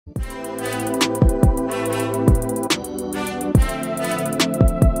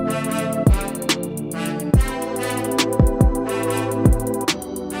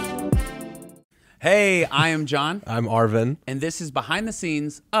I am John. I'm Arvin. And this is behind the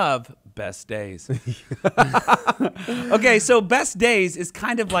scenes of Best Days. Okay, so Best Days is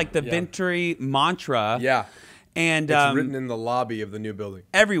kind of like the Ventry mantra. Yeah. And It's written in the lobby of the new building.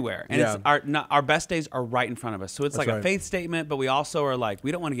 Everywhere. And it's our best days are right in front of us. So it's like a faith statement, but we also are like,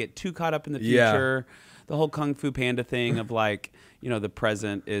 we don't want to get too caught up in the future. Yeah. The whole Kung Fu Panda thing of like, you know, the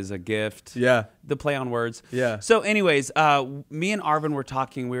present is a gift. Yeah. The play on words. Yeah. So anyways, me and Arvin were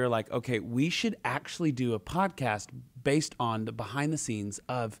talking. We were like, okay, we should actually do a podcast based on the behind the scenes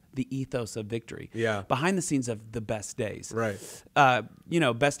of the ethos of Victory. Yeah. Behind the scenes of the best days. Right. You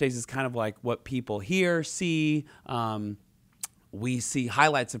know, best days is kind of like what people hear, see. We see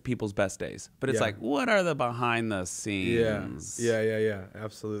highlights of people's best days, but it's like, what are the behind the scenes? Yeah.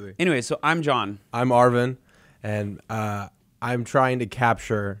 Absolutely. Anyway, so I'm John. I'm Arvin, and I'm trying to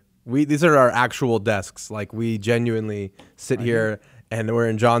capture. These are our actual desks. Like, we genuinely sit here, and we're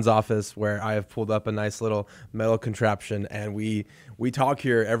in John's office where I have pulled up a nice little metal contraption, and we talk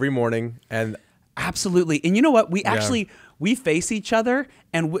here every morning. And absolutely, and you know what? We actually we face each other,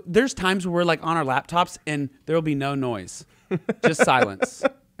 and there's times where we're like on our laptops, and there will be no noise. Just silence.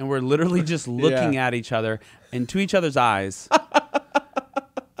 And we're literally just looking at each other into each other's eyes.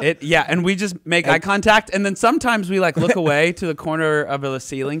 And we just make eye contact. And then sometimes we like look away to the corner of a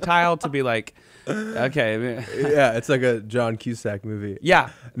ceiling tile to be like, okay. Yeah, it's like a John Cusack movie.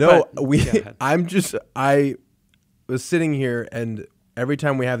 Yeah. No, I was sitting here, and every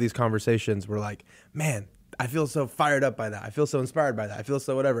time we have these conversations, we're like, man, I feel so fired up by that. I feel so inspired by that. I feel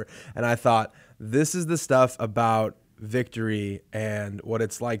so whatever. And I thought, this is the stuff about Victory and what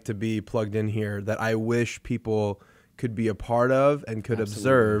it's like to be plugged in here that I wish people could be a part of and could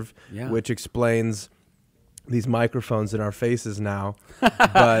observe, which explains these microphones in our faces now.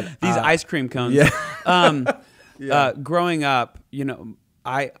 But these ice cream cones. Growing up, you know,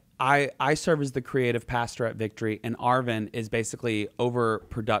 I serve as the creative pastor at Victory, and Arvin is basically over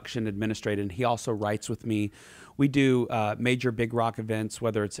production administrator, and he also writes with me. We do major big rock events,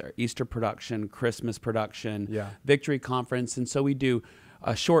 whether it's our Easter production, Christmas production, Victory Conference. And so we do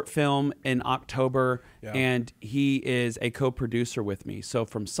a short film in October, and he is a co-producer with me. So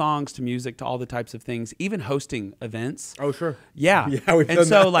from songs to music to all the types of things, even hosting events. Oh, sure. Yeah. We've done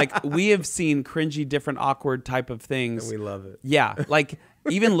so that. Like, we have seen cringy, different, awkward type of things. And we love it. Yeah. Like,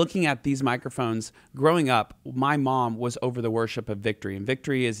 even looking at these microphones, growing up, my mom was over the worship of Victory. And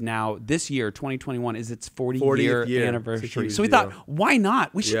Victory is now, this year, 2021, is its 40th year anniversary. So we thought, why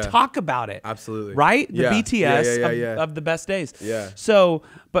not? We should talk about it. Absolutely. Right? The BTS of the best days. Yeah. So,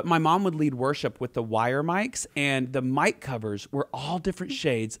 but my mom would lead worship with the wire mics, and the mic covers were all different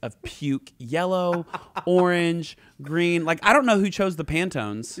shades of puke, yellow, orange, green. Like, I don't know who chose the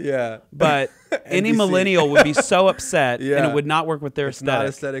Pantones. Yeah. But any millennial would be so upset, and it would not work with their aesthetic. Not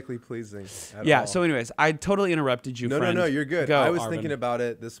aesthetically pleasing at all. So anyways, I totally interrupted you, friend. No, you're good. Go, I was Arvin. thinking about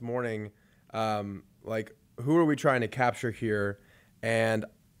it this morning. Like, who are we trying to capture here? And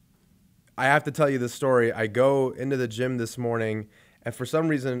I have to tell you this story. I go into the gym this morning, and for some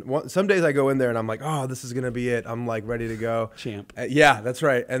reason, some days I go in there and I'm like, oh, this is going to be it. I'm like ready to go. Champ. Yeah, that's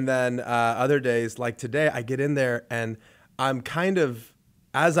right. And then other days, like today, I get in there and I'm kind of,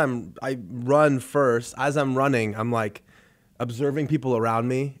 I run first. As I'm running, I'm like observing people around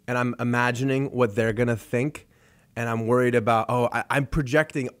me, and I'm imagining what they're going to think. And I'm worried about, I'm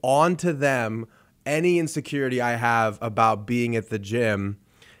projecting onto them any insecurity I have about being at the gym.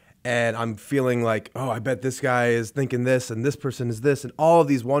 And I'm feeling like, I bet this guy is thinking this, and this person is this, and all of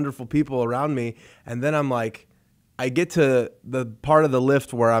these wonderful people around me. And then I'm like, I get to the part of the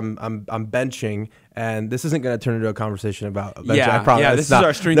lift where I'm benching, and this isn't going to turn into a conversation about benching. I promise. Yeah, this is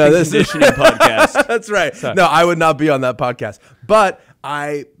our strength and conditioning podcast. That's right. So. No, I would not be on that podcast. But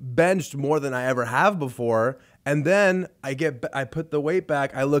I benched more than I ever have before, and then I put the weight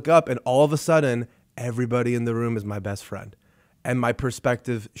back, I look up, and all of a sudden, everybody in the room is my best friend. And my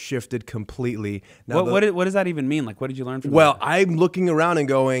perspective shifted completely. Now, what does that even mean? Like, what did you learn from that? Well, I'm looking around and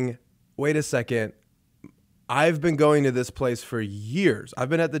going, wait a second. I've been going to this place for years. I've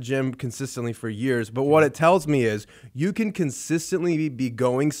been at the gym consistently for years. But what it tells me is you can consistently be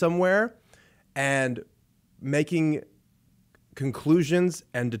going somewhere and making conclusions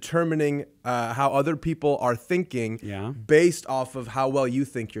and determining how other people are thinking based off of how well you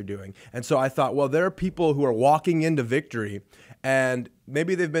think you're doing. And so I thought, well, there are people who are walking into Victory, and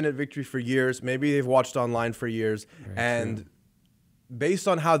maybe they've been at Victory for years, maybe they've watched online for years, and based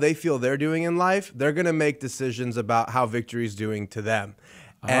on how they feel they're doing in life, they're going to make decisions about how Victory's doing to them.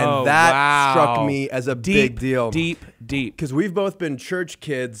 And that struck me as a big deal. Deep. Because we've both been church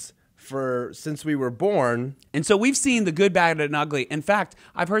kids since we were born. And so we've seen the good, bad, and ugly. In fact,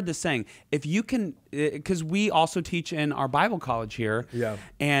 I've heard this saying, if you can, because we also teach in our Bible college here,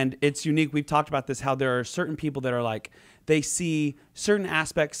 and it's unique. We've talked about this, how there are certain people that are like, they see certain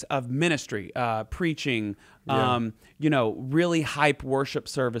aspects of ministry, preaching, really hype worship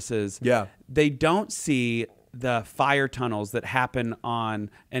services. Yeah. They don't see the fire tunnels that happen on,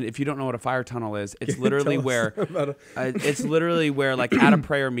 and if you don't know what a fire tunnel is, it's literally where like at a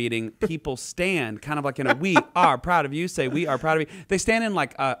prayer meeting, people stand kind of like in a "we are proud of you," say "we are proud of you." They stand in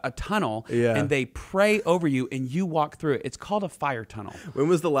like a tunnel and they pray over you, and you walk through it. It's called a fire tunnel. When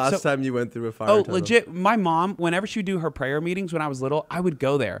was the last time you went through a fire tunnel? Oh, legit. My mom, whenever she would do her prayer meetings when I was little, I would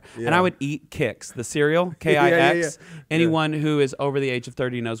go there and I would eat Kix, the cereal, Kix. Anyone who is over the age of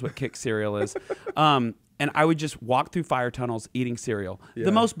 30 knows what Kix cereal is. And I would just walk through fire tunnels eating cereal. Yeah.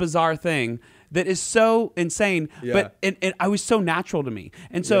 The most bizarre thing that is so insane, but it was so natural to me.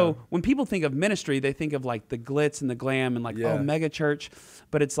 And so when people think of ministry, they think of like the glitz and the glam and like, oh, mega church.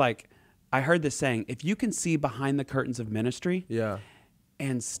 But it's like, I heard this saying, if you can see behind the curtains of ministry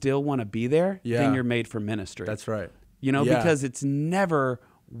and still want to be there, then you're made for ministry. That's right. You know, because it's never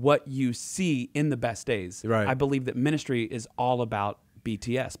what you see in the best days. Right. I believe that ministry is all about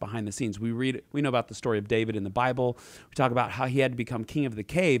BTS, behind the scenes. We know about the story of David in the Bible. We talk about how he had to become king of the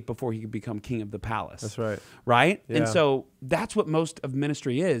cave before he could become king of the palace. That's right. Right? Yeah. And so that's what most of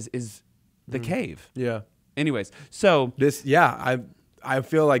ministry is the cave. Yeah. Anyways, so I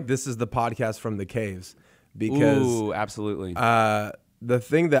feel like this is the podcast from the caves because ooh, absolutely. The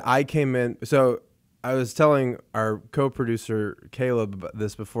thing that I came in, so I was telling our co-producer Caleb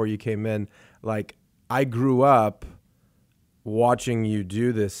this before you came in, like I grew up watching you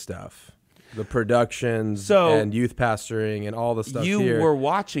do this stuff, the productions and youth pastoring and all the stuff. You were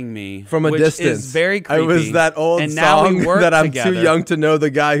watching me from a distance. Is very creepy. I was that old and song now we work that I'm together. too young to know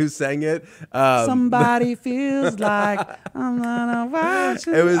the guy who sang it. Somebody feels like I'm gonna watch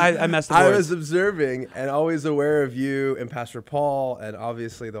it. I messed the I words. was observing and always aware of you and Pastor Paul and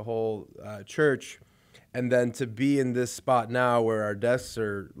obviously the whole church. And then to be in this spot now where our desks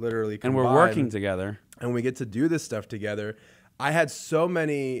are literally combined, and we're working together. And we get to do this stuff together. I had so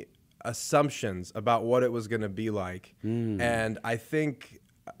many assumptions about what it was going to be like. And I think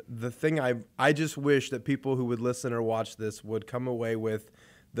the thing I just wish that people who would listen or watch this would come away with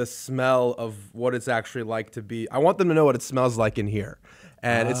the smell of what it's actually like to be. I want them to know what it smells like in here.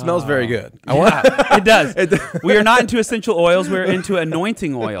 And it smells very good. It does. We are not into essential oils. We're into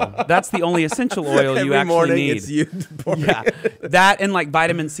anointing oil. That's the only essential oil you actually morning need. It's you that and like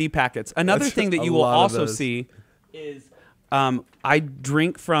vitamin C packets. Another thing that you will also see is I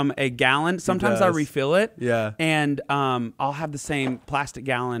drink from a gallon. Sometimes I refill it. Yeah. And I'll have the same plastic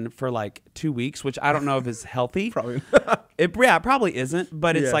gallon for like 2 weeks, which I don't know if is healthy. Probably not. It probably isn't,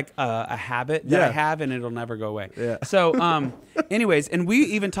 but it's like a habit that I have and it'll never go away. Yeah. So anyways, and we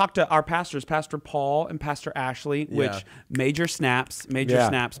even talked to our pastors, Pastor Paul and Pastor Ashley, which major snaps.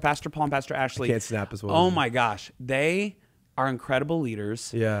 Pastor Paul and Pastor Ashley. I can't snap as well. Oh my gosh. They are incredible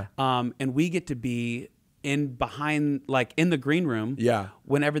leaders. Yeah. And we get to be in the green room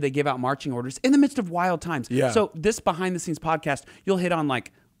whenever they give out marching orders in the midst of wild times. So this behind the scenes podcast, you'll hit on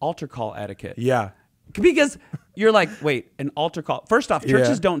like altar call etiquette. Because you're like, wait, an altar call. First off,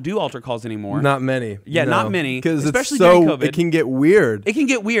 churches don't do altar calls anymore. Not many. Yeah, not many. Because especially during COVID. It can get weird. It can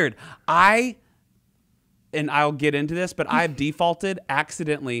get weird. And I'll get into this, but I've defaulted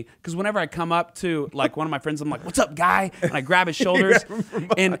accidentally because whenever I come up to like one of my friends, I'm like, "What's up, guy?" And I grab his shoulders,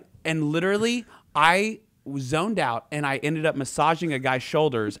 and literally I zoned out, and I ended up massaging a guy's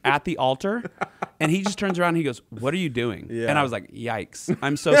shoulders at the altar, and he just turns around and he goes, "What are you doing?" And I was like, "Yikes,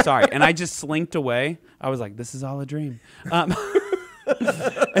 I'm so sorry," and I just slinked away. I was like, "This is all a dream."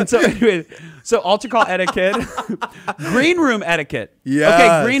 And so anyway, so altar call etiquette, green room etiquette. Yes.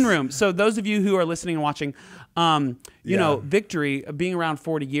 Okay, green room. So those of you who are listening and watching, you know, Victory, being around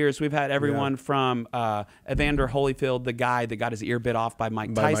 40 years, we've had everyone from Evander Holyfield, the guy that got his ear bit off by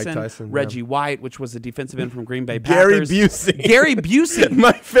Mike Tyson, Reggie White, which was a defensive end from Green Bay Packers. Gary Busey.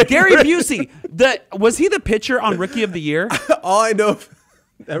 My favorite. Gary Busey. Was he the pitcher on Rookie of the Year? All I know...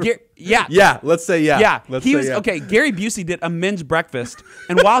 Yeah, let's say okay. Gary Busey did a men's breakfast,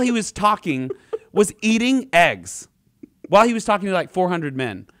 and while he was talking, was eating eggs while he was talking to like 400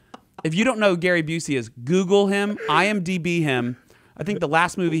 men. If you don't know who Gary Busey is, Google him, IMDb him. I think the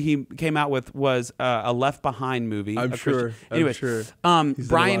last movie he came out with was a Left Behind movie. I'm sure. Anyway,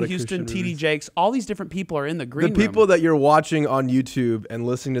 Brian Houston, T.D. Jakes, all these different people are in the green room. The people that you're watching on YouTube and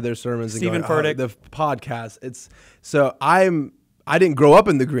listening to their sermons Stephen and going, Furtick. the podcast. I didn't grow up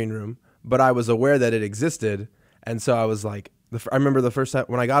in the green room, but I was aware that it existed. And so I was like, I remember the first time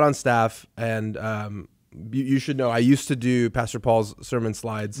when I got on staff, and you should know I used to do Pastor Paul's sermon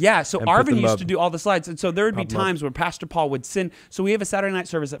slides. Yeah, so and put Arvin them used up. to do all the slides. And so there would be Pop 'em up. times where Pastor Paul would send, so we have a Saturday night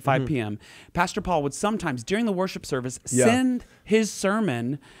service at 5 p.m. Pastor Paul would sometimes, during the worship service, Yeah. send his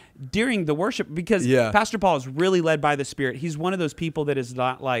sermon during the worship, because Yeah. Pastor Paul is really led by the Spirit. He's one of those people that is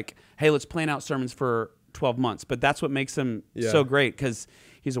not like, hey, let's plan out sermons for 12 months. But that's what makes him so great, because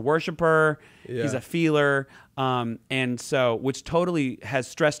he's a worshiper, he's Yeah. a feeler, and so, which totally has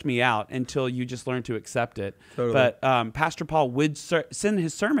stressed me out until you just learn to accept it. Totally. But Pastor Paul would send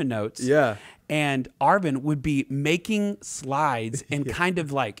his sermon notes. Yeah. And Arvin would be making slides and kind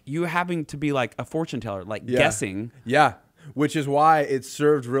of like you having to be like a fortune teller, like guessing. Yeah, which is why it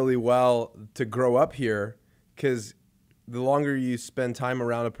served really well to grow up here, because the longer you spend time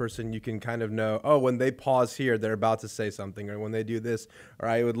around a person, you can kind of know, oh, when they pause here, they're about to say something, or when they do this, or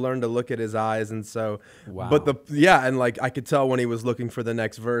I would learn to look at his eyes. And so, but and like I could tell when he was looking for the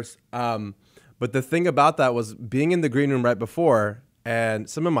next verse. But the thing about that was being in the green room right before, and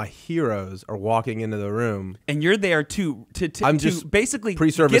some of my heroes are walking into the room. And you're there to just basically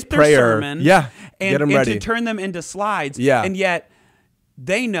pre-service get their prayer. sermon, Yeah, and, get them and ready. to turn them into slides. Yeah. And yet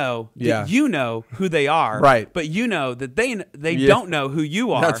they know that Yeah. you know who they are, Right. But you know that they Yeah. don't know who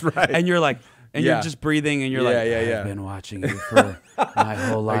you are. That's right. And you're like, and Yeah. you're just breathing, and you're Yeah, like, yeah, yeah. I've been watching you for my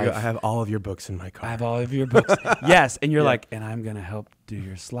whole I life. go, I have all of your books in my car. I have all of your books. Yes. And you're like, and I'm going to help do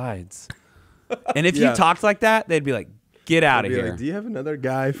your slides. And if you Yeah. talked like that, they'd be like, get out of Be here. like, do you have another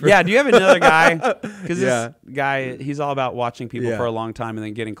guy? For Yeah, do you have another guy? Because Yeah. this guy, he's all about watching people Yeah. for a long time and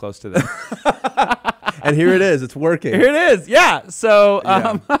then getting close to them. And here it is. It's working. Here it is. Yeah. So,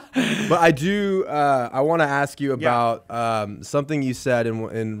 But I do. I want to ask you about something you said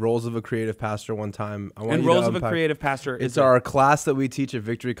in Roles of a Creative Pastor one time. I want and you to Roles of a unpack- Creative Pastor It's is our class that we teach at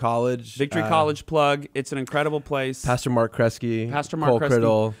Victory College. Victory College plug. It's an incredible place. Pastor Mark Kresge. Pastor Mark Cole Kresge.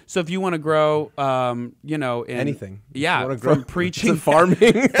 Criddle. So if you want to grow, in Anything. If you Yeah, wanna from grow- preaching, to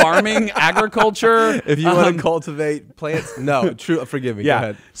farming. farming, agriculture. If you want to cultivate plants, no, true. Forgive me. Go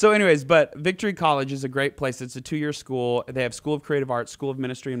ahead. So, anyways, but Victory College is a great place. It's a 2-year school. They have School of Creative Arts, School of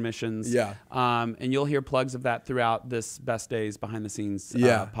Ministry and Missions. Yeah. And you'll hear plugs of that throughout this Best Days Behind the Scenes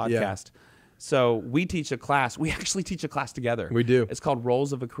Yeah, podcast. So we teach a class. We actually teach a class together. We do. It's called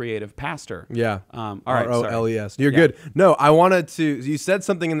Roles of a Creative Pastor. Yeah. All right. sorry. ROLES. You're Yeah. good. No, I wanted to. You said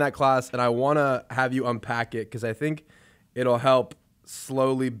something in that class, and I want to have you unpack it because I think it'll help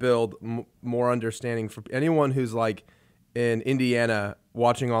slowly build more understanding for anyone who's like in Indiana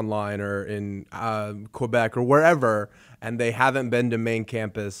watching online or in Quebec or wherever, and they haven't been to main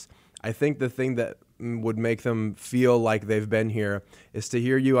campus. I think the thing that would make them feel like they've been here is to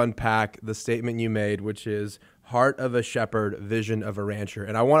hear you unpack the statement you made, which is heart of a shepherd, vision of a rancher.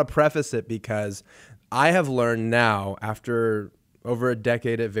 And I want to preface it because I have learned now, after over a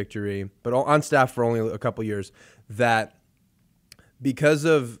decade at Victory, but on staff for only a couple years, that because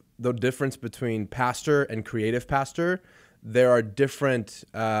of the difference between pastor and creative pastor, there are different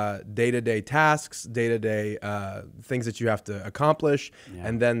day-to-day tasks, day-to-day things that you have to accomplish,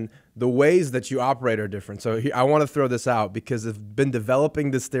 and then the ways that you operate are different. So I want to throw this out because I've been developing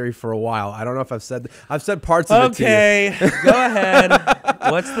this theory for a while. I don't know if I've said parts of it to you. Okay, go ahead.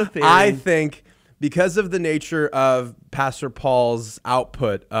 What's the theory? I think because of the nature of Pastor Paul's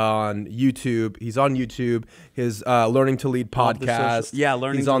output on YouTube, he's on YouTube, his Learning to Lead All the podcast. social-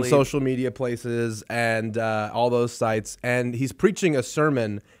 Learning He's to on Lead. social media places and all those sites. And he's preaching a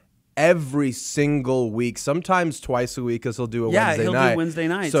sermon every single week, sometimes twice a week because he'll do a Wednesday he'll night. do Wednesday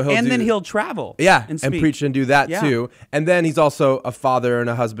nights. So and then he'll travel. Yeah, and and speak. preach and do that Yeah. too. And then he's also a father and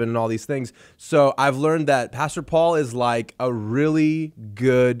a husband and all these things. So I've learned that Pastor Paul is like a really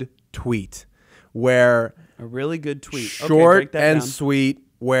good tweet where A really good tweet. Okay, short break that and down. sweet,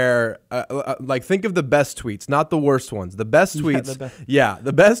 where like think of the best tweets, not the worst ones. The best tweets,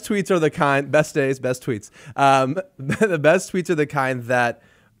 the best tweets are the kind, best days, best tweets. The best tweets are the kind that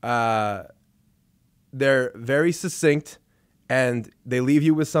they're very succinct and they leave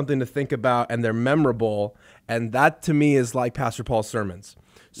you with something to think about and they're memorable. And that to me is like Pastor Paul's sermons.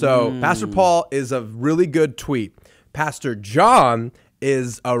 So Pastor Paul is a really good tweet. Pastor John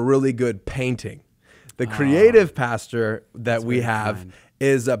is a really good painting. The creative pastor that we have kind.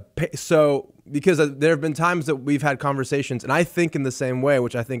 is because there have been times that we've had conversations, and I think in the same way,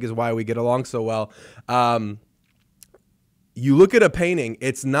 which I think is why we get along so well. You look at a painting,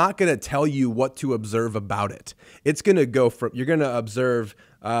 it's not going to tell you what to observe about it. It's going to go from, you're going to observe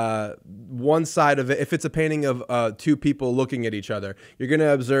one side of it. If it's a painting of two people looking at each other, you're going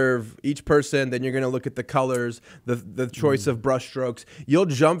to observe each person, then you're going to look at the colors, the choice of brush strokes. You'll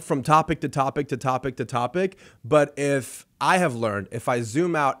jump from topic to topic to topic to topic. But if I have learned if I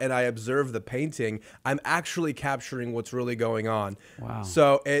zoom out and I observe the painting, I'm actually capturing what's really going on. Wow.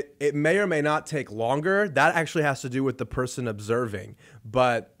 So it may or may not take longer. That actually has to do with the person observing.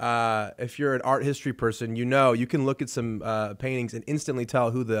 But if you're an art history person, you know you can look at some paintings and instantly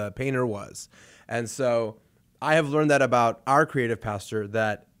tell who the painter was. And so I have learned that about our creative pastor,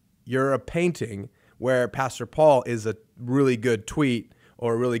 that you're a painting where Pastor Paul is a really good tweet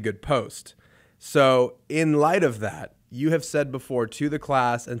or a really good post. So in light of that, you have said before to the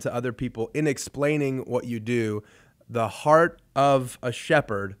class and to other people in explaining what you do, the heart of a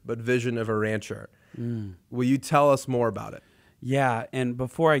shepherd, but vision of a rancher. Will you tell us more about it? Yeah, and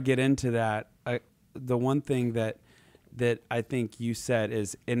before I get into that, the one thing that I think you said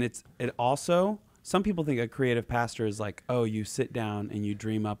is, and it also, some people think a creative pastor is like, oh, you sit down and you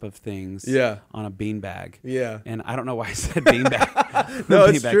dream up of things on a beanbag. Yeah. And I don't know why I said beanbag. No,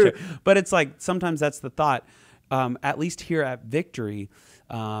 it's true. But it's like, sometimes that's the thought. At least here at Victory,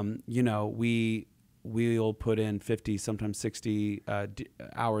 you know, we'll put in 50, sometimes 60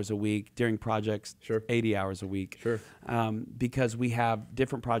 hours a week during projects, 80 hours a week. Because we have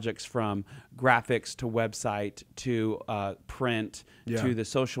different projects from graphics to website to print to the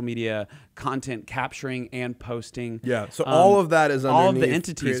social media content capturing and posting. Yeah, so all of that is underneath. All of the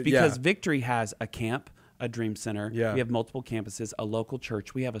entities, because Victory has a camp, a dream center. Yeah. We have multiple campuses, a local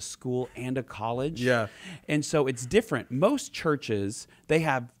church. We have a school and a college. Yeah. And so it's different. Most churches, they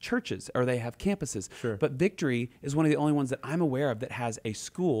have churches or they have campuses. Sure. But Victory is one of the only ones that I'm aware of that has a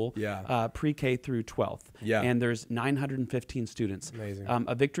school, pre-K through 12th. Yeah. And there's 915 students. Amazing.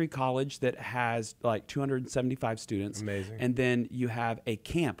 A Victory College that has like 275 students. Amazing. And then you have a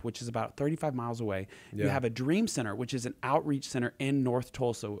camp, which is about 35 miles away. You have a dream center, which is an outreach center in North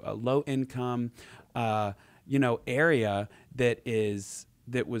Tulsa, a low income, you know, area that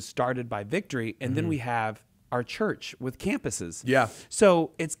was started by Victory, and then we have our church with campuses. Yeah.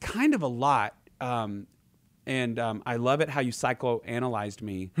 So it's kind of a lot, and I love it how you psychoanalyzed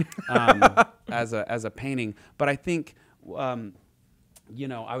me as a painting. But I think, you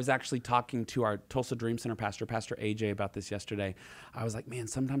know, I was actually talking to our Tulsa Dream Center pastor, Pastor AJ, about this yesterday. I was like, man,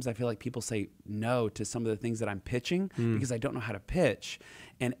 sometimes I feel like people say no to some of the things that I'm pitching because I don't know how to pitch.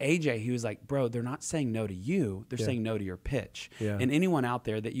 And AJ, he was like, bro, they're not saying no to you. They're saying no to your pitch. Yeah. And anyone out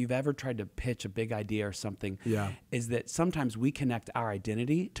there that you've ever tried to pitch a big idea or something is that sometimes we connect our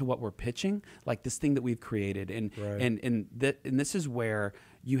identity to what we're pitching, like this thing that we've created. And and this is where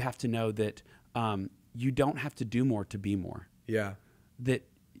you have to know that you don't have to do more to be more. Yeah. That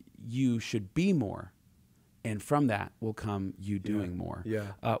you should be more, and from that will come you doing more. Yeah.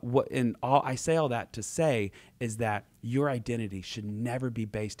 I say all that to say is that your identity should never be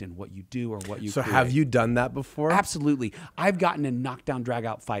based in what you do or what you. So create. have you done that before? Absolutely. I've gotten in knockdown, drag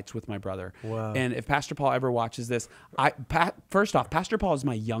out fights with my brother. Wow. And if Pastor Paul ever watches this, first off, Pastor Paul is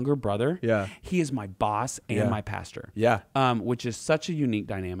my younger brother. Yeah. He is my boss and my pastor. Yeah. Which is such a unique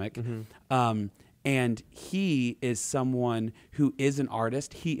dynamic. And he is someone who is an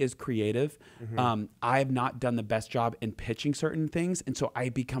artist. He is creative. I have not done the best job in pitching certain things. And so I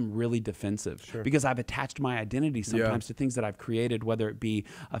become really defensive because I've attached my identity sometimes to things that I've created, whether it be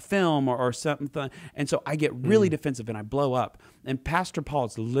a film or something. And so I get really defensive and I blow up. And Pastor Paul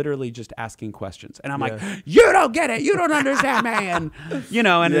is literally just asking questions. And I'm like, you don't get it. You don't understand, man. You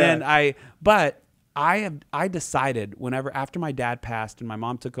know, and then I decided after my dad passed and my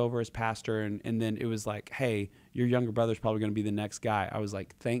mom took over as pastor and then it was like, hey, your younger brother's probably going to be the next guy. I was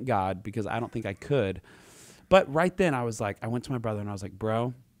like, thank God, because I don't think I could. But right then I was like, I went to my brother and I was like,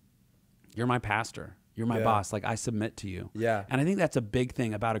 bro, you're my pastor. You're my boss. Like, I submit to you. Yeah. And I think that's a big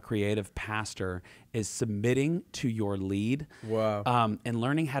thing about a creative pastor is submitting to your lead. Wow. And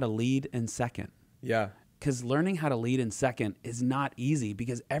learning how to lead in second. Yeah. Because learning how to lead in second is not easy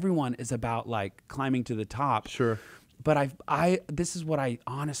because everyone is about like climbing to the top. Sure. But this is what I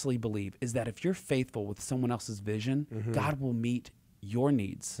honestly believe is that if you're faithful with someone else's vision, God will meet your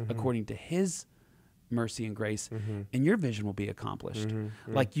needs according to his mercy and grace, and your vision will be accomplished.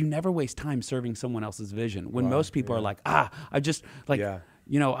 Like you never waste time serving someone else's vision. When most people are like, I just like,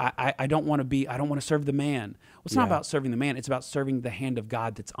 you know, I don't want to serve the man. Well, it's not about serving the man. It's about serving the hand of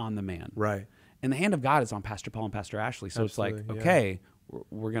God that's on the man. Right. And the hand of God is on Pastor Paul and Pastor Ashley. So Absolutely, it's like, okay,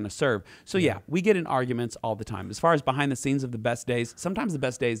 we're going to serve. So yeah, we get in arguments all the time. As far as behind the scenes of the best days, sometimes the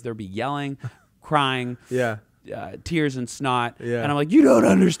best days, there'll be yelling, crying, tears and snot. And I'm like, you don't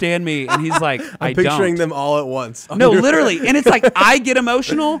understand me. And he's like, I'm picturing them all at once. No, literally. And it's like, I get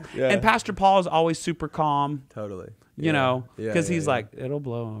emotional and Pastor Paul is always super calm. Totally. You know, Yeah, because he's yeah. like, it'll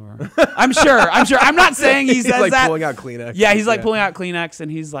blow over. I'm sure. I'm not saying he says He's like that. pulling out Kleenex. Yeah, he's like pulling out Kleenex,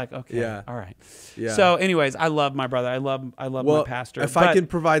 and he's like, okay, Yeah. all right. Yeah. So, anyways, I love my brother. I love my pastor. If I can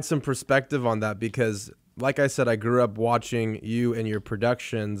provide some perspective on that, because like I said, I grew up watching you and your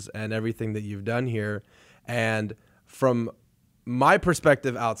productions and everything that you've done here. And from my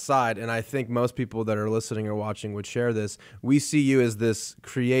perspective outside, and I think most people that are listening or watching would share this, we see you as this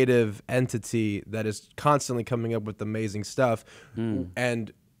creative entity that is constantly coming up with amazing stuff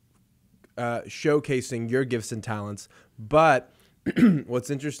and showcasing your gifts and talents. But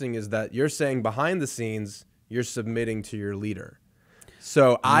what's interesting is that you're saying behind the scenes, you're submitting to your leader.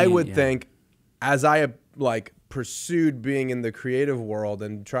 So I would think, as I like pursued being in the creative world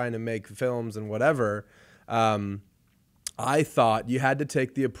and trying to make films and whatever, I thought you had to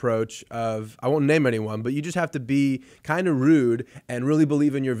take the approach of, I won't name anyone, but you just have to be kind of rude and really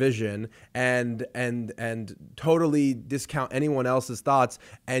believe in your vision and totally discount anyone else's thoughts.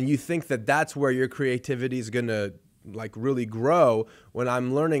 And you think that that's where your creativity is going to like really grow. When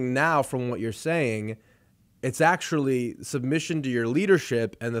I'm learning now from what you're saying, it's actually submission to your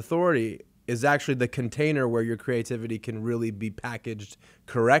leadership and authority is actually the container where your creativity can really be packaged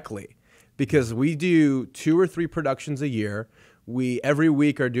correctly. Because we do 2 or 3 productions a year. We every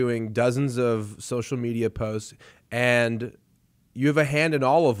week are doing dozens of social media posts, and you have a hand in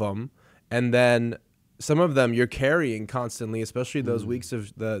all of them. And then some of them you're carrying constantly, especially those weeks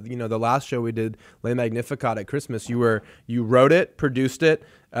of the last show we did, Le Magnificat at Christmas. You wrote it, produced it.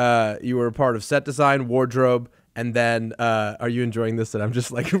 You were a part of set design, wardrobe. And then, are you enjoying this? That I'm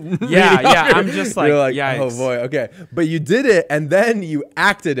just like, yeah. I'm just like, you're like, yikes. oh boy, okay. But you did it, and then you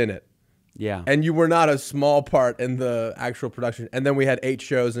acted in it. Yeah. And you were not a small part in the actual production. And then we had 8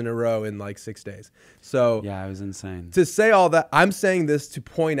 shows in a row in like 6 days. So yeah, it was insane. to say all that, I'm saying this to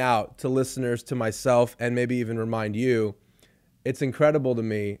point out to listeners, to myself, and maybe even remind you, it's incredible to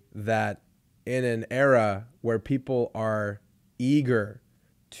me that in an era where people are eager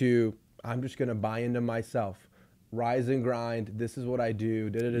to, I'm just going to buy into myself, rise and grind, this is what I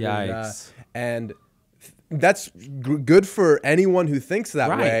do, Yikes. and that's good for anyone who thinks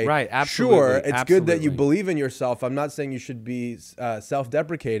that way. Right, absolutely. Sure, it's good that you believe in yourself. I'm not saying you should be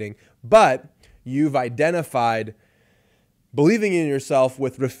self-deprecating, but you've identified believing in yourself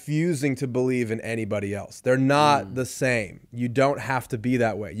with refusing to believe in anybody else. They're not the same. You don't have to be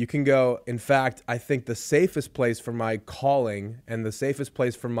that way. You can go, in fact, I think the safest place for my calling and the safest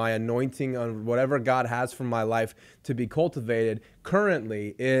place for my anointing on whatever God has for my life to be cultivated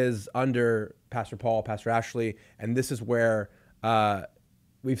currently is under Pastor Paul, Pastor Ashley, and this is where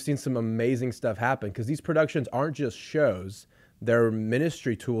we've seen some amazing stuff happen, because these productions aren't just shows, they're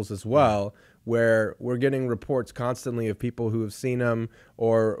ministry tools as well, where we're getting reports constantly of people who have seen them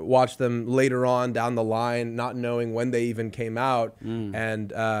or watched them later on down the line, not knowing when they even came out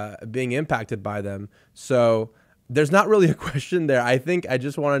and being impacted by them. So there's not really a question there. I think I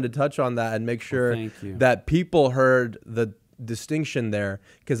just wanted to touch on that and make sure that people heard the distinction there,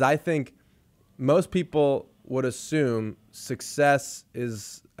 because I think most people would assume success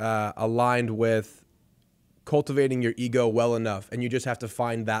is aligned with cultivating your ego well enough, and you just have to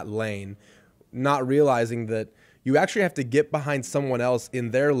find that lane, not realizing that you actually have to get behind someone else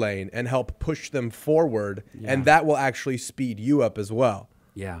in their lane and help push them forward, and that will actually speed you up as well.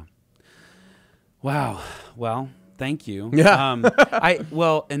 Yeah. Wow. Well, thank you. Yeah.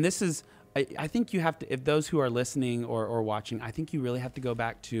 And this is, I think you have to, if those who are listening or watching, I think you really have to go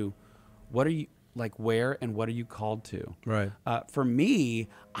back to what are you, like where and what are you called to? Right. For me,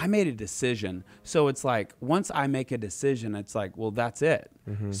 I made a decision. So it's like, once I make a decision, it's like, well, that's it.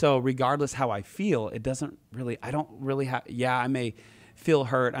 So regardless how I feel, it doesn't really, I don't really have, I may feel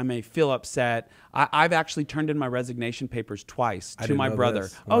hurt. I may feel upset. I've actually turned in my resignation papers twice to my brother.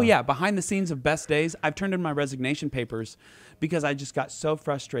 Wow. Oh yeah. Behind the scenes of Best Days, I've turned in my resignation papers because I just got so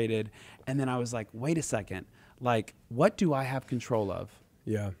frustrated. And then I was like, wait a second, like, what do I have control of?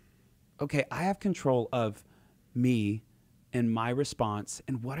 Yeah. Okay, I have control of me and my response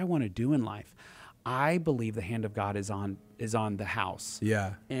and what I want to do in life. I believe the hand of God is on the house.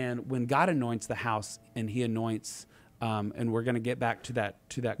 Yeah. And when God anoints the house, and He anoints, and we're going to get back to that.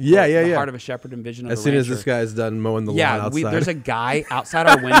 The heart of a shepherd and vision of As a soon as rancher. this guy's done mowing the lawn outside. There's a guy outside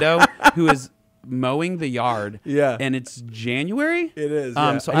our window who is mowing the yard. Yeah. And it's January. It is.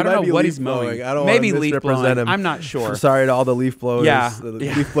 So I don't know what he's mowing. I don't Maybe want to leaf blowing. misrepresent him. I'm not sure. I'm sorry to all the leaf blowers. The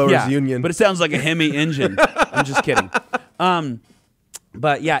Leaf Blowers Union. But it sounds like a Hemi engine. I'm just kidding.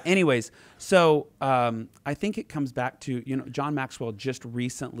 But yeah, anyways, so I think it comes back to, John Maxwell just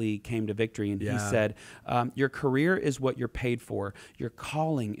recently came to Victory, and he said, your career is what you're paid for. Your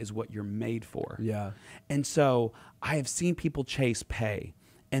calling is what you're made for. Yeah. And so I have seen people chase pay,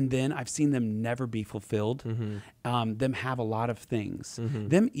 and then I've seen them never be fulfilled, them have a lot of things,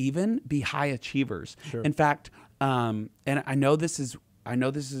 them even be high achievers. Sure. In fact, and I know this is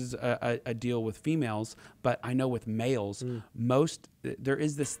a deal with females, but I know with males, there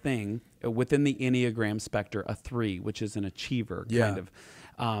is this thing within the Enneagram spectrum, a 3, which is an achiever kind of.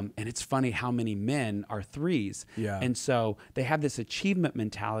 And it's funny how many men are 3s. Yeah. And so they have this achievement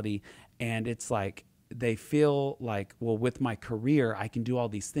mentality, and it's like they feel like, well, with my career, I can do all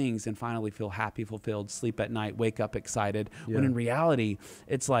these things and finally feel happy, fulfilled, sleep at night, wake up excited. When in reality,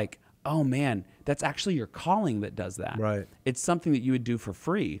 it's like, oh man, that's actually your calling that does that. Right. It's something that you would do for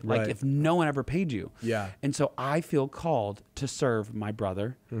free, like if no one ever paid you. Yeah. And so I feel called to serve my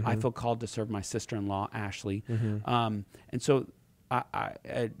brother. I feel called to serve my sister-in-law, Ashley. And so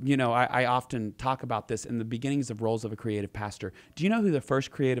I often talk about this in the beginnings of roles of a creative pastor. Do you know who the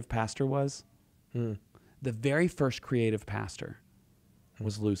first creative pastor was? The very first creative pastor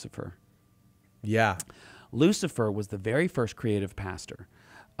was Lucifer. Yeah. Lucifer was the very first creative pastor.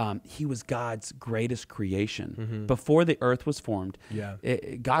 He was God's greatest creation. Before the earth was formed,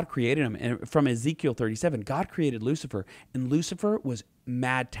 God created him. And from Ezekiel 37, God created Lucifer, and Lucifer was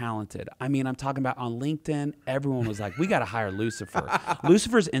mad talented. I mean, I'm talking about on LinkedIn, everyone was like, we got to hire Lucifer.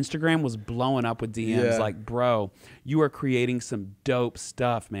 Lucifer's Instagram was blowing up with DMs like, bro, you are creating some dope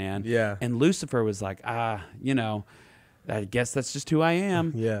stuff, man. Yeah. And Lucifer was like, I guess that's just who I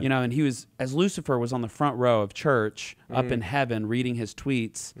am. Yeah. And he was, as Lucifer was on the front row of church up in heaven, reading his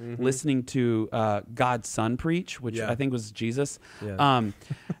tweets, listening to God's son preach, which I think was Jesus. Yeah.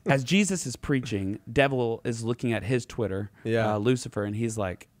 As Jesus is preaching, devil is looking at his Twitter, Lucifer, and he's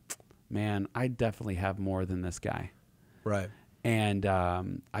like, man, I definitely have more than this guy. Right. And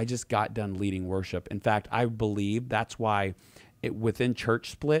I just got done leading worship. In fact, I believe that's why within church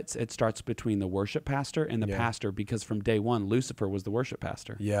splits, it starts between the worship pastor and the pastor, because from day one, Lucifer was the worship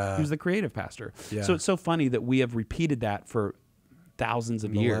pastor. Yeah. He was the creative pastor. Yeah. So it's so funny that we have repeated that for thousands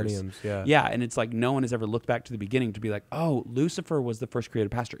of years. Millenniums, yeah. Yeah, and it's like no one has ever looked back to the beginning to be like, oh, Lucifer was the first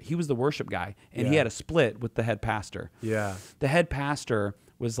creative pastor. He was the worship guy, and he had a split with the head pastor. Yeah. The head pastor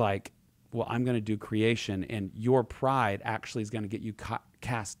was like, well, I'm going to do creation, and your pride actually is going to get you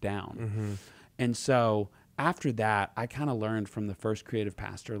cast down. And so after that, I kind of learned from the first creative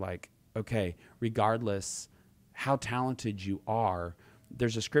pastor, like, okay, regardless how talented you are,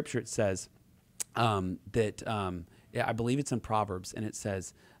 there's a scripture that says I believe it's in Proverbs, and it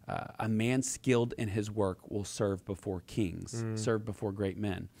says, a man skilled in his work will serve before kings, serve before great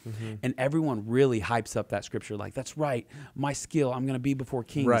men. And everyone really hypes up that scripture, like, that's right, my skill, I'm going to be before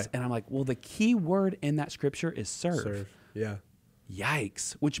kings. Right. And I'm like, well, the key word in that scripture is serve. Yeah.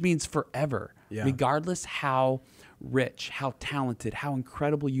 Yikes, which means forever. Regardless how rich, how talented, how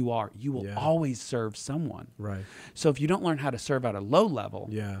incredible you are, you will always serve someone. Right. So if you don't learn how to serve at a low level,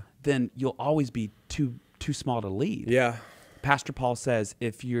 then you'll always be too small to lead. Yeah. Pastor Paul says,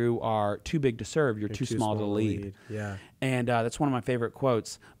 if you are too big to serve, you're too small to lead. Yeah. And that's one of my favorite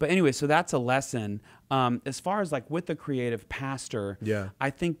quotes. But anyway, so that's a lesson. As far as like with the creative pastor, I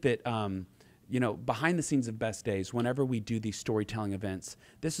think that behind the scenes of Best Days, whenever we do these storytelling events,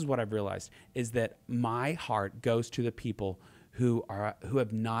 this is what I've realized, is that my heart goes to the people who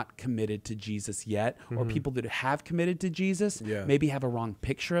have not committed to Jesus yet, or people that have committed to Jesus, maybe have a wrong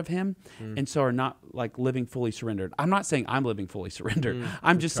picture of him, and so are not like living fully surrendered. I'm not saying I'm living fully surrendered.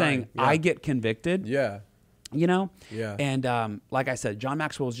 I'm just saying I get convicted. Yeah. And like I said, John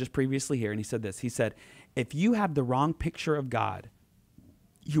Maxwell was just previously here, and he said this. He said, if you have the wrong picture of God,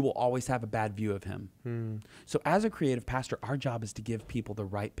 you will always have a bad view of him. So as a creative pastor, our job is to give people the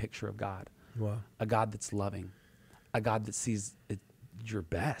right picture of God. Wow. A God that's loving, a God that sees your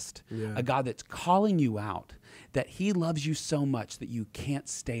best, a God that's calling you out, that he loves you so much that you can't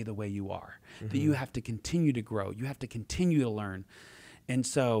stay the way you are, that you have to continue to grow, you have to continue to learn. And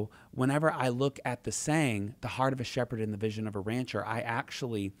so whenever I look at the saying, the heart of a shepherd and the vision of a rancher, I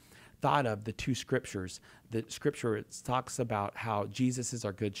actually thought of the two scriptures. The scripture, it talks about how Jesus is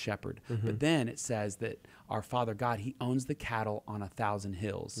our good shepherd, but then it says that our Father God, he owns the cattle on 1,000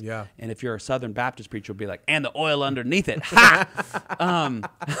 hills. Yeah. And if you're a Southern Baptist preacher, you'll be like, and the oil underneath it. Ha!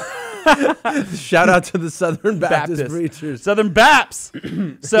 Shout out to the Southern Baptist preachers. Southern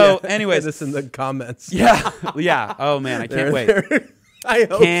Baps. So anyways. This in the comments. Yeah. Oh man, I can't wait. I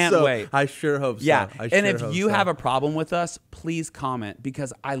hope Can't so. wait. I sure hope so. Yeah. I And sure if hope you so. have a problem with us, please comment,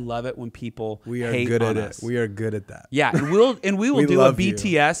 because I love it when people we are hate good on at us. it. We are good at that. Yeah, and we will We do a love you.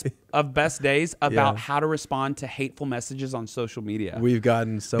 BTS of best days about Yeah. how to respond to hateful messages on social media. We've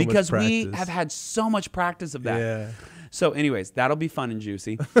gotten so Because much practice. we have had so much practice of that. Yeah. So anyways, that'll be fun and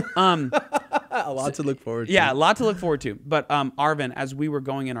juicy. A lot to look forward to. Yeah, a lot to look forward to. But Arvin, as we were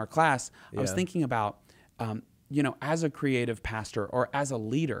going in our class, I was Yeah. thinking about, as a creative pastor or as a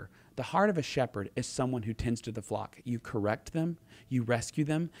leader, the heart of a shepherd is someone who tends to the flock. You correct them, you rescue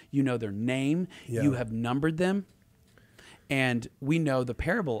them, you know their name, Yeah. you have numbered them. And we know the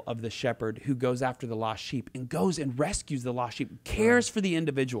parable of the shepherd who goes after the lost sheep and goes and rescues the lost sheep, cares for the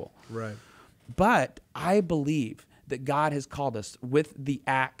individual. Right. But I believe that God has called us with the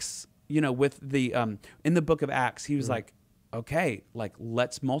Acts, with the, in the book of Acts, he was like, okay, like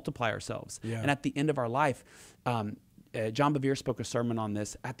let's multiply ourselves. Yeah. And at the end of our life, John Bevere spoke a sermon on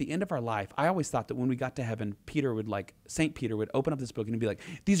this. At the end of our life, I always thought that when we got to heaven, St. Peter would open up this book and he'd be like,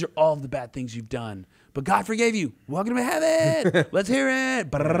 these are all of the bad things you've done, but God forgave you. Welcome to heaven. Let's hear it.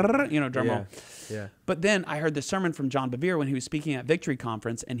 Brrr, drum roll. Yeah. But then I heard the sermon from John Bevere when he was speaking at Victory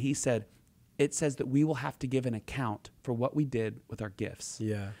Conference, and he said, it says that we will have to give an account for what we did with our gifts.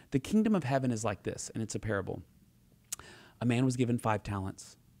 Yeah. The kingdom of heaven is like this, and it's a parable. A man was given 5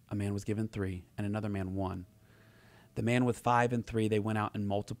 talents. A man was given 3, and another man 1. The man with 5 and 3, they went out and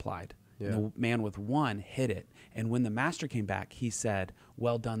multiplied. Yeah. And the man with 1 hid it. And when the master came back, he said,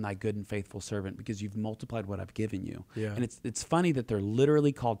 well done, thy good and faithful servant, because you've multiplied what I've given you. Yeah. And it's funny that they're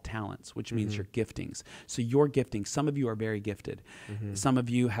literally called talents, which means your giftings. So your gifting, some of you are very gifted. Some of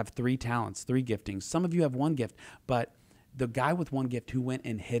you have 3 talents, 3 giftings. Some of you have 1 gift. But the guy with 1 gift who went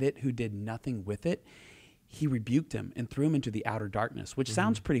and hid it, who did nothing with it, he rebuked him and threw him into the outer darkness, which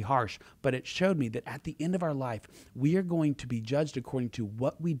sounds pretty harsh, but it showed me that at the end of our life, we are going to be judged according to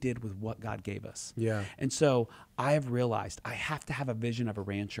what we did with what God gave us. Yeah. And so I have realized I have to have a vision of a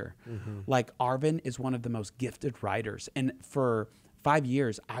rancher. Like Arvin is one of the most gifted writers. And for 5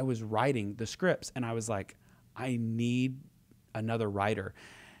 years, I was writing the scripts and I was like, I need another writer.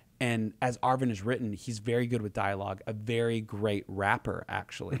 And as Arvin has written, he's very good with dialogue, a very great rapper,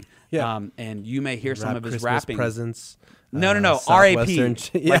 actually. Yeah. And you may hear some of his Christmas rapping. presents. No, Southwestern RAP,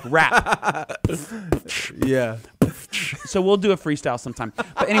 yeah. like rap. Yeah. So we'll do a freestyle sometime.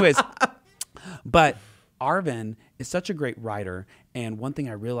 But anyways, Arvin is such a great writer. And one thing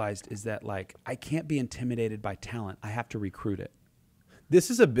I realized is that like I can't be intimidated by talent. I have to recruit it. This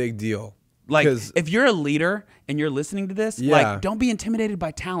is a big deal. Like, 'Cause- if you're a leader and you're listening to this, Yeah. like, don't be intimidated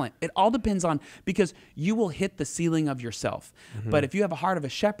by talent. It all depends on, because you will hit the ceiling of yourself. But if you have a heart of a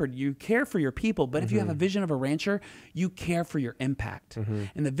shepherd, you care for your people. But if you have a vision of a rancher, you care for your impact.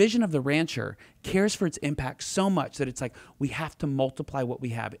 And the vision of the rancher cares for its impact so much that it's like, we have to multiply what we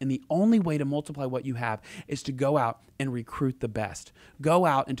have. And the only way to multiply what you have is to go out and recruit the best. Go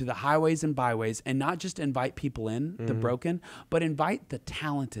out into the highways and byways and not just invite people in, the broken, but invite the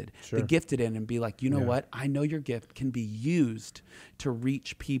talented, the gifted in, and be like, you know what? I know your gift can be used to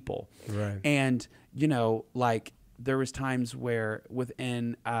reach people. Right. And, like there was times where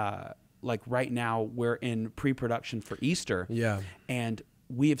within, like right now we're in pre-production for Easter. Yeah. And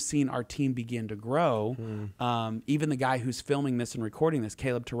we have seen our team begin to grow. Even the guy who's filming this and recording this,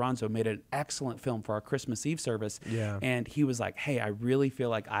 Caleb Toronzo, made an excellent film for our Christmas Eve service. Yeah. And he was like, hey, I really feel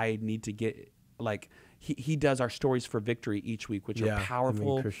like I need to get, like, he does our Stories for Victory each week, which Yeah, are powerful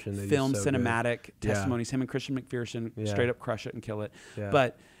him and Christian, they do film so good. cinematic Yeah. testimonies. Him and Christian McPherson Yeah. straight up crush it and kill it. Yeah.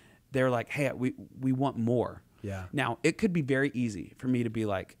 But they're like, hey, we want more. Yeah. Now, it could be very easy for me to be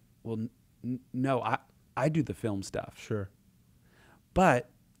like, well, no, I do the film stuff. Sure. But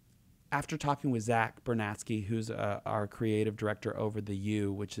after talking with Zach Bernatsky, who's our creative director over the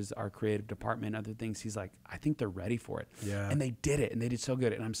U, which is our creative department, other things, he's like, I think they're ready for it. Yeah. And they did it, and they did so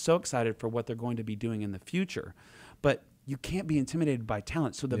good. And I'm so excited for what they're going to be doing in the future. But you can't be intimidated by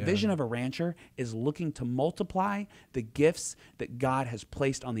talent. So the vision of a rancher is looking to multiply the gifts that God has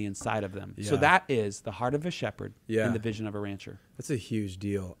placed on the inside of them. So Yeah. that is the heart of a shepherd Yeah. and the vision of a rancher. That's a huge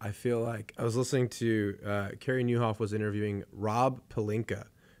deal. I feel like I was listening to Carrie Newhoff was interviewing Rob Pelinka,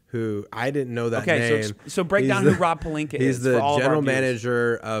 who I didn't know that name. So break He's down who Rob Pelinka is. He's the for all of our general viewers.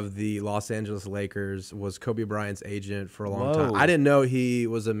 manager of the Los Angeles Lakers, was Kobe Bryant's agent for a long time. Whoa. I didn't know he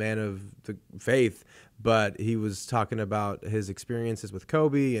was a man of the faith, but he was talking about his experiences with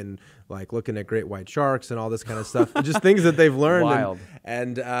Kobe and like looking at great white sharks and all this kind of stuff. Just things that they've learned. Wild.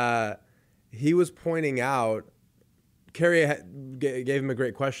 And he was pointing out, Carrie gave him a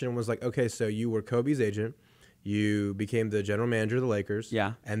great question and was like, okay, so you were Kobe's agent. You became the general manager of the Lakers.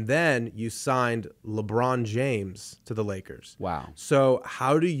 Yeah. And then you signed LeBron James to the Lakers. Wow. So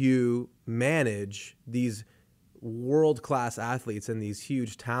how do you manage these world-class athletes and these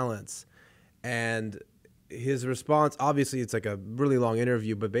huge talents? And his response, obviously it's like a really long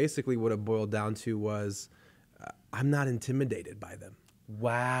interview, but basically what it boiled down to was, I'm not intimidated by them.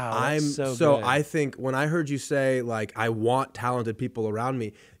 Wow. I think when I heard you say, like, I want talented people around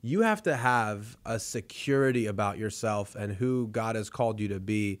me, you have to have a security about yourself and who God has called you to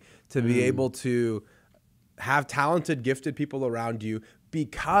be able to have talented, gifted people around you,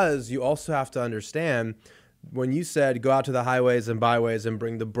 because you also have to understand, when you said go out to the highways and byways and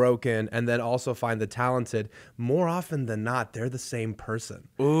bring the broken and then also find the talented, more often than not, they're the same person.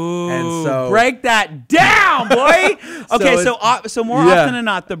 Ooh, and so break that down, boy. Okay, so more often than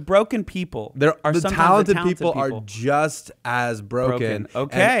not, the broken people the sometimes talented the people are just as broken.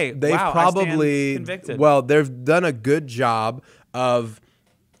 Okay, and they've wow, probably, I stand convicted. well, they've done a good job of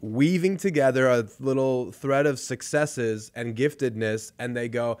weaving together a little thread of successes and giftedness, and they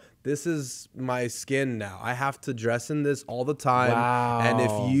go, this is my skin now. I have to dress in this all the time. Wow. And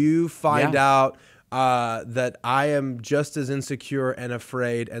if you find out that I am just as insecure and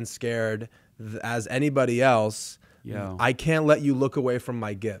afraid and scared as anybody else, I can't let you look away from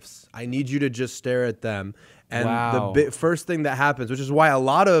my gifts. I need you to just stare at them. And the first thing that happens, which is why a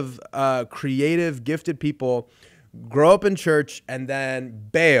lot of creative, gifted people grow up in church and then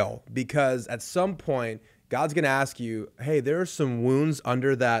bail, because at some point God's going to ask you, hey, there are some wounds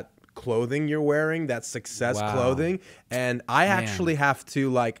under that clothing you're wearing, that success clothing, and I actually have to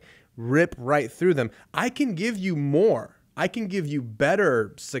like rip right through them. I can give you more. I can give you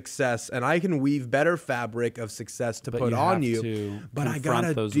better success, and I can weave better fabric of success to put on you, but I got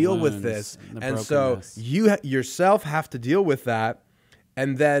to deal with this. And so you yourself have to deal with that.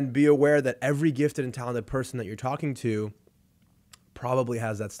 And then be aware that every gifted and talented person that you're talking to probably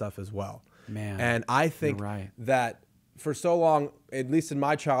has that stuff as well. Man, and I think that for so long, at least in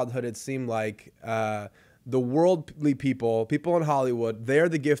my childhood, it seemed like the worldly people in Hollywood, they're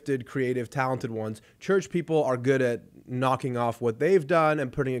the gifted, creative, talented ones. Church people are good at knocking off what they've done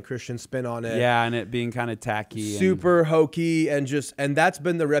and putting a Christian spin on it. Yeah, and it being kind of tacky. Super hokey, and that's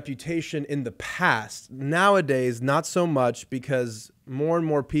been the reputation in the past. Nowadays, not so much, because more and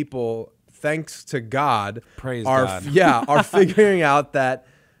more people, thanks to God, are figuring out that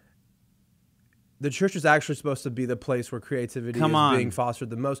the church is actually supposed to be the place where creativity is being fostered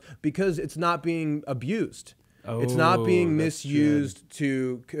the most, because it's not being abused. It's not being misused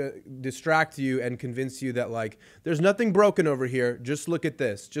to distract you and convince you that, like, there's nothing broken over here. Just look at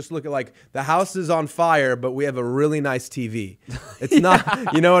this. Just look at, like, the house is on fire, but we have a really nice TV. It's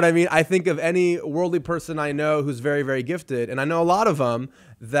not, you know what I mean? I think of any worldly person I know who's very, very gifted, and I know a lot of them,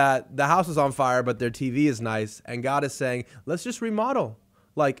 that the house is on fire, but their TV is nice. And God is saying, let's just remodel.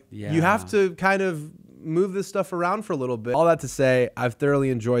 Like, you have to kind of move this stuff around for a little bit. All that to say, I've thoroughly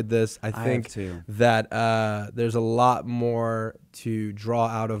enjoyed this. I think that there's a lot more to draw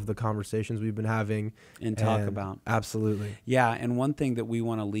out of the conversations we've been having and talk about. Absolutely. Yeah, and one thing that we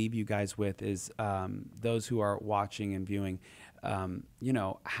want to leave you guys with is those who are watching and viewing,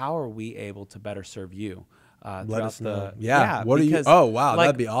 how are we able to better serve you? Let us know. What are you? Oh, wow,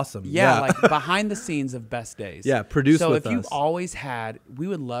 that'd be awesome. Like behind the scenes of Best Days. Produce with us. So if you've always had, we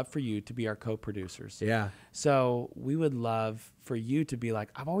would love for you to be our co-producers. Yeah. So we would love for you to be like,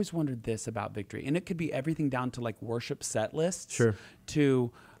 I've always wondered this about Victory, and it could be everything down to like worship set lists. Sure.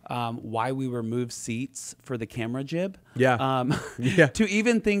 To why we remove seats for the camera jib. To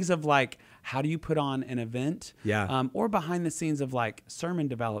even things of like, how do you put on an event? Or behind the scenes of like sermon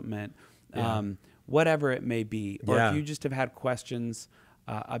development. Whatever it may be, or if you just have had questions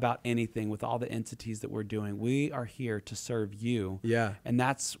about anything with all the entities that we're doing, we are here to serve you. And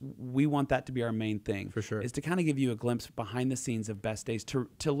we want that to be our main thing. For sure. Is to kind of give you a glimpse behind the scenes of Best Days,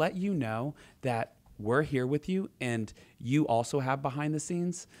 to let you know that we're here with you, and you also have behind the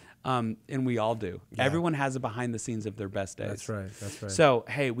scenes, and we all do. Everyone has a behind the scenes of their best days. That's right. So,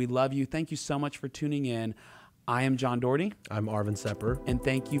 hey, we love you. Thank you so much for tuning in. I am John Doherty. I'm Arvin Sepper. And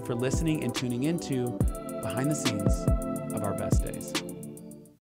thank you for listening and tuning into Behind the Scenes of Our Best Days.